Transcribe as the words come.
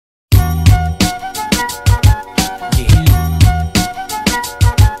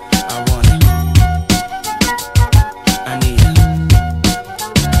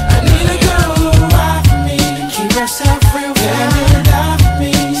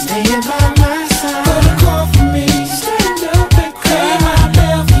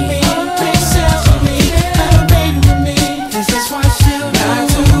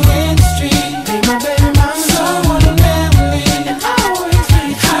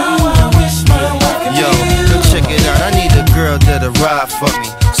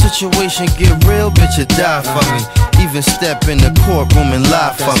situation get real, bitch, you die for me. Even step in the courtroom and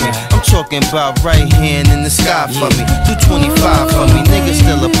lie for me. I'm talking about right hand in the sky for me. 225 for me, nigga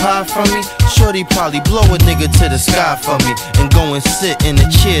still a pie for me. Shorty probably blow a nigga to the sky for me, and go and sit in the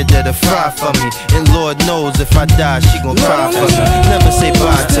chair that'll fry for me. And Lord knows if I die, she gon' cry for me. Never say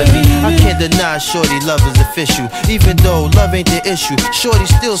bye to me. I can't deny shorty love is official. Even though love ain't the issue, shorty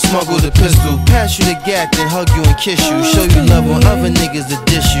still smuggle the pistol. Pass you the gat, then hug you and kiss you. Show you love on other niggas to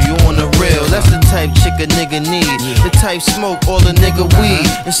dish you. You on the real, that's the type chick a nigga need. The type smoke all a nigga weed,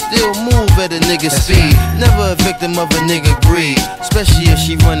 and still move at a nigga speed. Never a victim of a nigga greed, especially if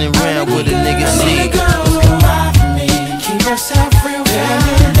she running around with a nigga seed. Keep herself real,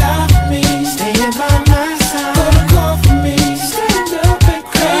 and die for me. Staying by my side, go to court for me. Stand up and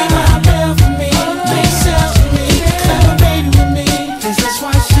cry my bell for me. Make sense to me, have a baby with me. This is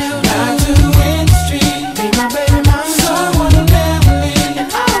why she'll die to in the street. Be my baby mama, so I wanna never leave. And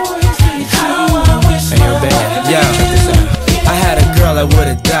always be true, I wish my baby. Yeah, check this out. I had a girl that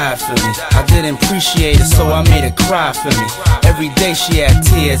would've died for me. I didn't appreciate it, so I made her cry for me. Every day she had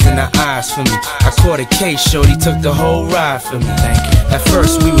tears in her eyes for me. I caught a case, shorty took the whole ride for me. At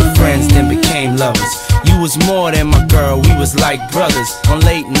first we were friends, then became lovers. You was more than my girl, we was like brothers. On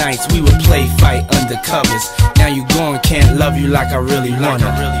late nights we would play fight under covers. Now you gone, can't love you like I really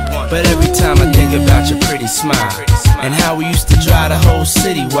wanna. But every time I think about your pretty smile, and how we used to drive the whole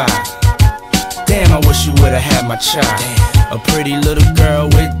city wide. Damn, I wish you would've had my child. A pretty little girl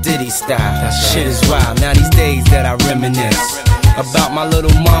with Diddy style. Shit is wild, now these days that I reminisce about my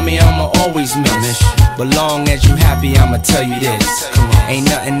little mommy, I'ma always miss. But long as you happy, I'ma tell you this: ain't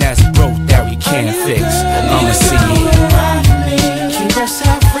nothing that's broke that we can't fix. I'ma see it. Keep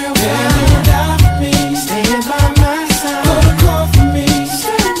herself real, and die for me. Staying by my side, go to court for me.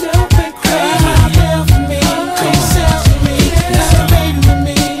 Stand up and cry my bell for me. Make sense to me, have a baby with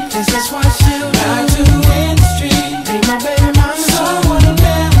me. This is why she'll die to in the street. Be my baby mama, so I wanna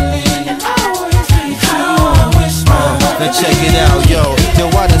never leave. And always be true, I wish my Now check it out, yo,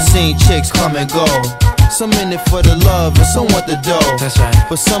 I done seen chicks come and go. Some in it for the love and some want the dough. That's right.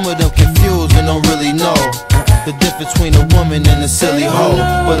 But some of them confused and don't really know the difference between a woman and a silly hoe.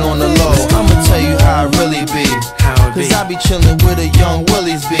 But on the low, I'ma tell you how it really be. Cause I be chillin' with a young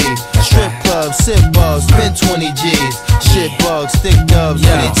Willies be. Strip clubs, sip bugs, spend 20 G's. Shit bugs, stick dubs,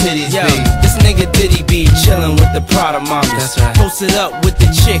 where they titties be. This nigga Diddy be chillin' with the Prada mommies. Posted up with the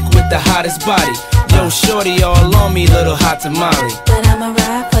chick with the hottest body. Yo, shorty all on me, little hot tamale. But I'ma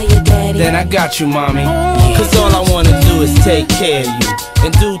ride for you, daddy. Then I got you, mommy. Cause all I wanna do is take care of you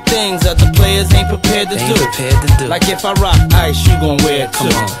and do things other players ain't prepared to do. Like if I rock ice, you gon' wear it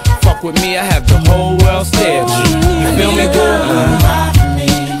too. Fuck with me, I have the whole world stare at you. You feel me, girl?